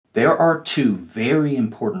There are two very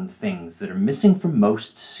important things that are missing from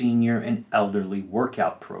most senior and elderly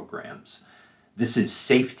workout programs. This is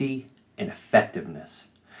safety and effectiveness.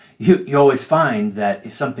 You always find that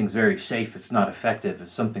if something's very safe, it's not effective. If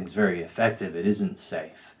something's very effective, it isn't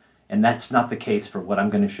safe. And that's not the case for what I'm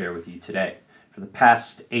going to share with you today. For the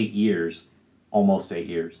past 8 years, almost 8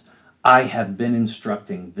 years, I have been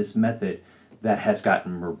instructing this method that has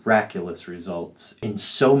gotten miraculous results in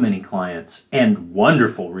so many clients and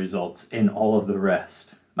wonderful results in all of the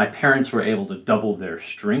rest. My parents were able to double their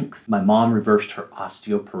strength. My mom reversed her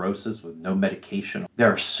osteoporosis with no medication.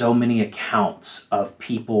 There are so many accounts of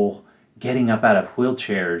people getting up out of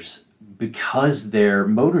wheelchairs because their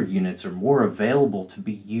motor units are more available to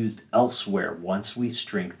be used elsewhere once we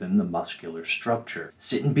strengthen the muscular structure.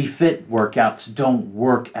 Sit and be fit workouts don't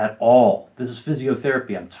work at all. This is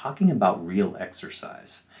physiotherapy. I'm talking about real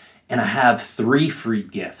exercise. And I have 3 free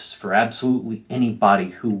gifts for absolutely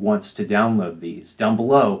anybody who wants to download these. Down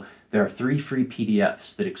below, there are 3 free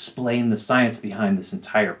PDFs that explain the science behind this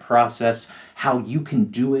entire process, how you can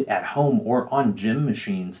do it at home or on gym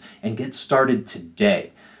machines, and get started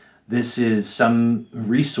today. This is some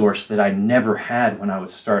resource that I never had when I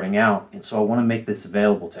was starting out, and so I want to make this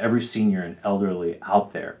available to every senior and elderly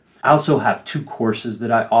out there. I also have 2 courses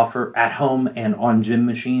that I offer at home and on gym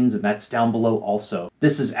machines, and that's down below also.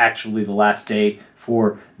 This is actually the last day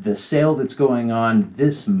for the sale that's going on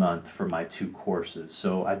this month for my 2 courses,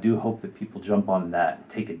 so I do hope that people jump on that and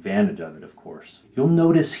take advantage of it, of course. You'll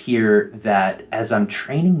notice here that as I'm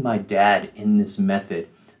training my dad in this method,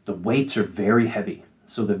 the weights are very heavy.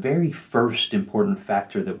 So the very first important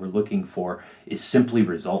factor that we're looking for is simply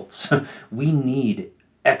results. We need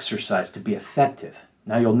exercise to be effective.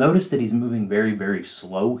 Now you'll notice that he's moving very, very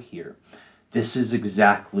slow here. This is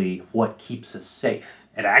exactly what keeps us safe.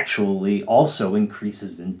 It actually also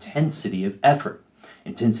increases intensity of effort.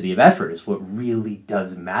 Intensity of effort is what really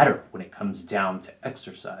does matter when it comes down to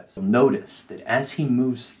exercise. You'll notice that as he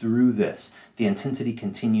moves through this, the intensity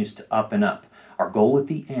continues to up and up. Our goal at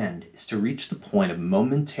the end is to reach the point of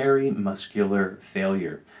momentary muscular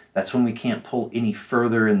failure. That's when we can't pull any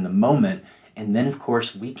further in the moment, and then of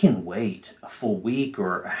course we can wait a full week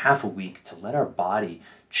or a half a week to let our body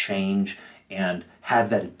change and have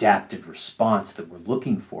that adaptive response that we're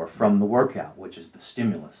looking for from the workout, which is the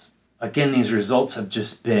stimulus. Again, these results have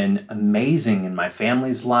just been amazing in my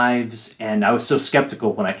family's lives, and I was so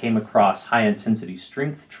skeptical when I came across high-intensity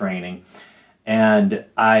strength training, and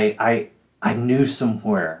I knew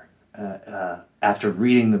somewhere after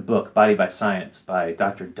reading the book Body by Science by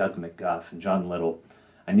Dr. McGuff and John Little,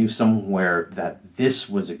 I knew somewhere that this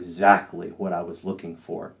was exactly what I was looking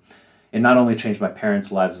for. It not only changed my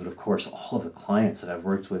parents' lives, but of course all of the clients that I've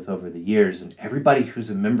worked with over the years, and everybody who's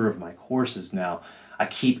a member of my courses now. I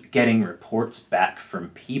keep getting reports back from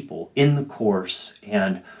people in the course,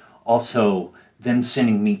 and also them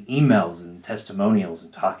sending me emails and testimonials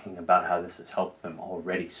and talking about how this has helped them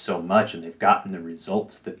already so much and they've gotten the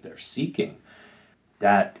results that they're seeking.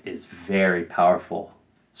 That is very powerful.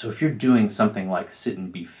 So if you're doing something like Sit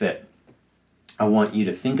and Be Fit, I want you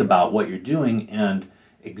to think about what you're doing and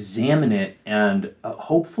examine it, and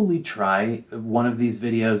hopefully try one of these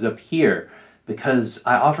videos up here, because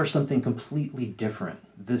I offer something completely different.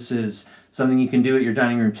 This is something you can do at your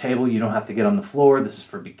dining room table. You don't have to get on the floor. This is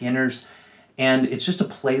for beginners. And it's just a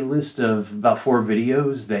playlist of about 4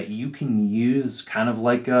 videos that you can use kind of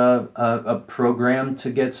like a program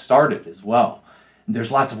to get started as well.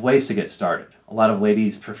 There's lots of ways to get started. A lot of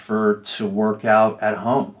ladies prefer to work out at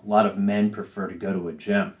home. A lot of men prefer to go to a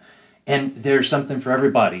gym. And there's something for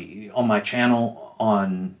everybody on my channel,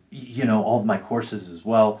 on all of my courses as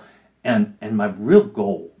well. And my real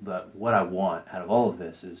goal, what I want out of all of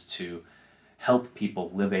this, is to help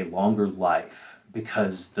people live a longer life,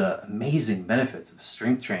 because the amazing benefits of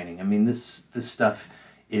strength training, I mean, this stuff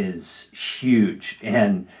is huge,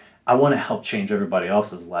 and I want to help change everybody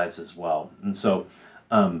else's lives as well. And so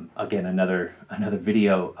again, another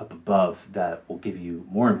video up above that will give you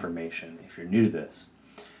more information if you're new to this.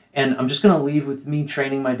 And I'm just going to leave with me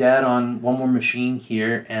training my dad on one more machine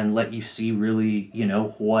here and let you see really,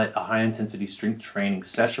 what a high-intensity strength training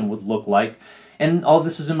session would look like. And all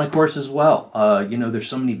this is in my course as well. There's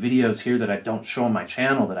so many videos here that I don't show on my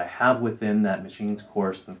channel that I have within that machines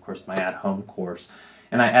course, and of course my at-home course.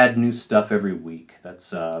 And I add new stuff every week.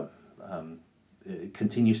 That's it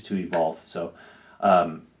continues to evolve. So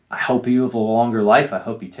I hope you have a longer life. I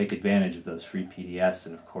hope you take advantage of those free PDFs,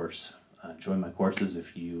 and of course, join my courses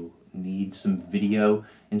if you need some video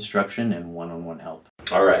instruction and one-on-one help.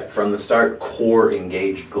 All right, from the start, core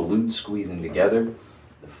engaged, glutes squeezing together.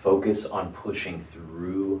 The focus on pushing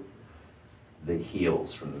through the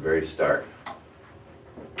heels from the very start.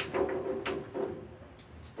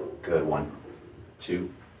 Good. 1, 2,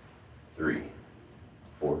 3,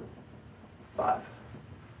 4, 5,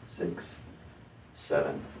 6,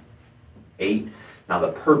 7, 8. Now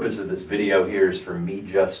the purpose of this video here is for me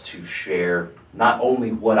just to share not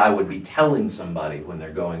only what I would be telling somebody when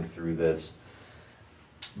they're going through this,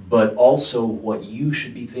 but also what you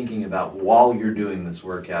should be thinking about while you're doing this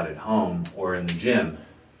workout at home or in the gym.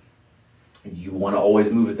 You want to always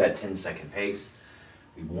move at that 10-second pace.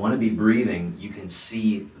 We want to be breathing. You can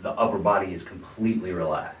see the upper body is completely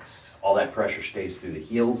relaxed. All that pressure stays through the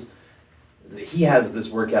heels. He has this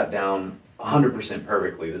workout down 100%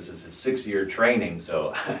 perfectly. This is his 6-year training,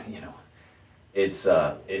 so you know, it's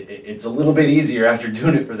a little bit easier after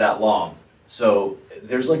doing it for that long. So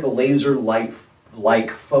there's like a laser light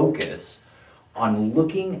like focus on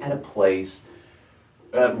looking at a place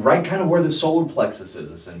right kind of where the solar plexus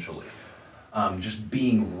is, essentially. Just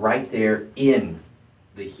being right there in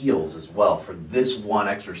the heels as well. For this one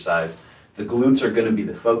exercise, the glutes are going to be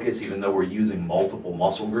the focus, even though we're using multiple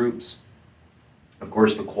muscle groups. Of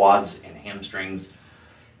course, the quads and hamstrings,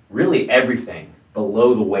 really everything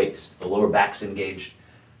below the waist. The lower back's engaged,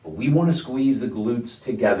 but we want to squeeze the glutes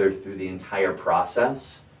together through the entire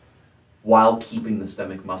process while keeping the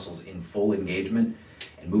stomach muscles in full engagement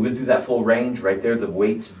and moving through that full range. Right there, the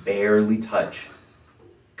weights barely touch.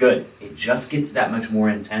 Good. It just gets that much more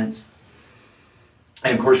intense.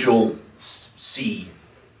 And of course, you'll see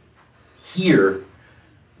here,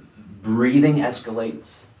 breathing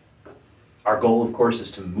escalates. Our goal, of course, is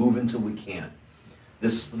to move until we can't.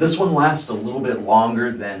 This one lasts a little bit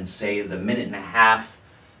longer than, say, the 1.5 minutes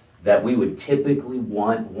that we would typically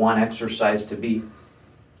want one exercise to be.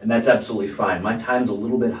 And that's absolutely fine. My time's a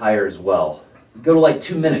little bit higher as well. Go to like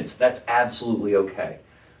 2 minutes. That's absolutely okay.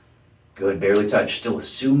 Good, barely touch. Still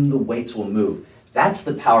assume the weights will move. That's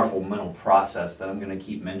the powerful mental process that I'm going to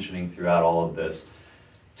keep mentioning throughout all of this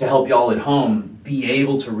to help y'all at home be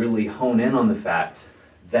able to really hone in on the fact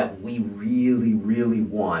that we really, really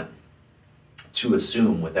want to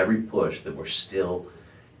assume with every push that we're still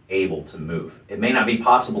able to move. It may not be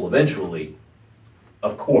possible eventually.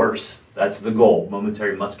 Of course, that's the goal.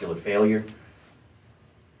 Momentary muscular failure.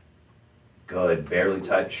 Good. Barely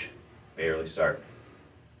touch. Barely start.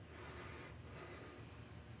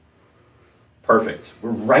 Perfect.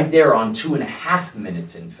 We're right there on 2.5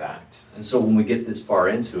 minutes, in fact. And so when we get this far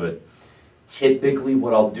into it, typically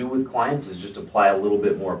what I'll do with clients is just apply a little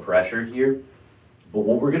bit more pressure here. But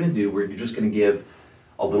what we're going to do, we're just going to give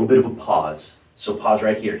a little bit of a pause. So pause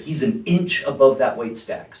right here. He's an inch above that weight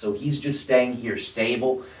stack. So he's just staying here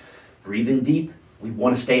stable, breathing deep. We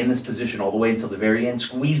want to stay in this position all the way until the very end.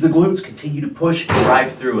 Squeeze the glutes, continue to push,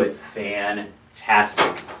 drive through it.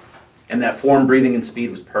 Fantastic. And that form, breathing, and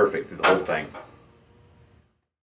speed was perfect through the whole thing.